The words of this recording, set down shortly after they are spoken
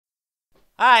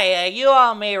Hi, you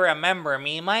all may remember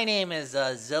me. My name is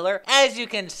Zilla. As you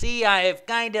can see, I've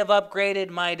kind of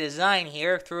upgraded my design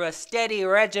here through a steady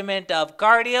regiment of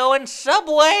cardio and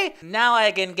subway. Now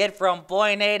I can get from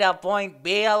point A to point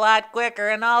B a lot quicker,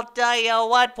 and I'll tell you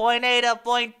what, point A to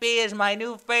point B is my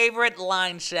new favorite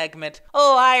line segment.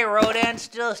 Oh, hi, Rodan,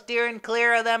 still steering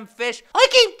clear of them fish. I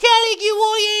keep telling you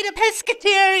I ain't a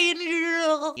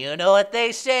pescatarian. You know what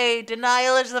they say,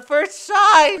 denial is the first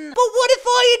sign. But what if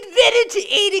I admitted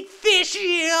to eating fish,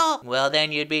 Well,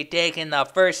 then you'd be taking the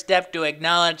first step to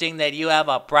acknowledging that you have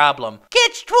a problem.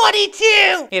 Catch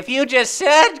 22! If you just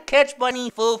said catch bunny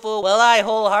foo-foo, well, I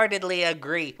wholeheartedly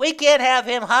agree. We can't have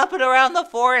him hopping around the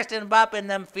forest and bopping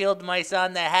them field mice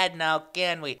on the head now,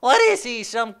 can we? What is he,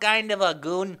 some kind of a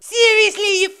goon?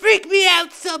 Seriously, you freak me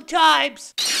out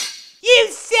sometimes. You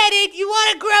said it! You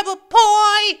wanna grab a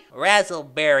pie?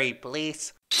 Razzleberry,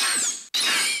 please.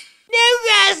 No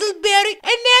razzleberry,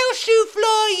 and no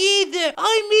souffle either.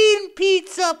 I mean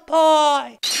pizza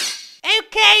pie.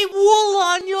 Okay, wool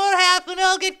on your half and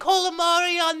I'll get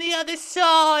calamari on the other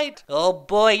side. Oh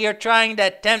boy, you're trying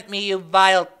to tempt me, you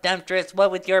vile temptress,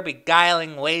 what with your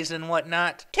beguiling ways and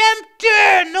whatnot.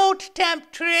 Tempter, not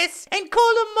temptress. And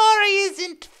calamari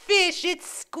isn't fish, it's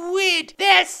squid.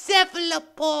 They're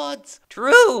cephalopods.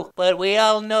 True, but we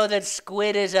all know that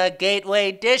squid is a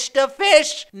gateway dish to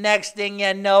fish. Next thing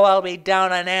you know, I'll be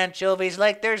down on anchovies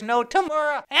like there's no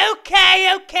tomorrow.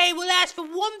 Okay, we'll ask for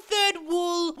 1/3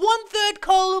 wool, 1/3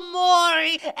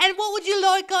 calamari, and what would you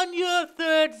like on your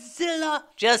third, Zilla?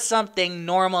 Just something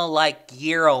normal like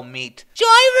gyro meat.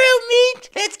 Gyro meat?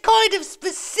 That's kind of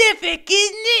specific,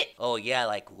 isn't it? Oh yeah,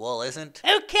 like wool isn't?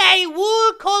 Okay,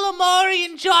 wool, calamari,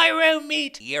 and gyro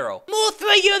meat. Gyro.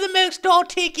 Mothra, you're the most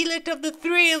articulate of the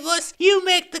three of us. You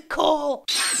make the call.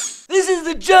 This is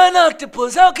the giant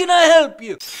octopus. How can I help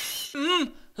you?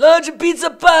 Large pizza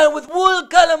pie with wool,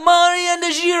 calamari, and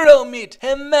a gyro meat.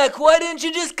 Hey, Mac, why didn't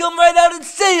you just come right out and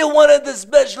say you wanted the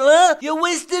special, huh? You're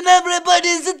wasting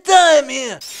everybody's time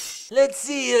here. Let's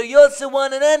see here. You also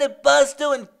want an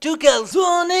antipasto and 2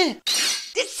 calzone?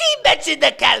 Did she mention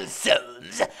the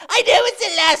calzones? I know it's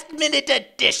a last-minute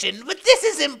addition, but this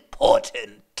is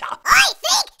important. I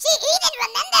think she even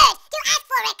remembered to ask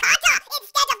for ricotta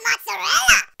instead of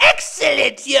mozzarella.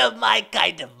 Excellent, you're my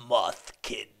kind of moth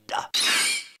kid.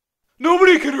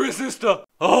 Nobody can resist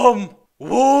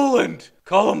wool and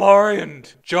calamari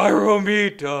and gyro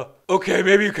meat. Okay,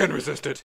 maybe you can resist it.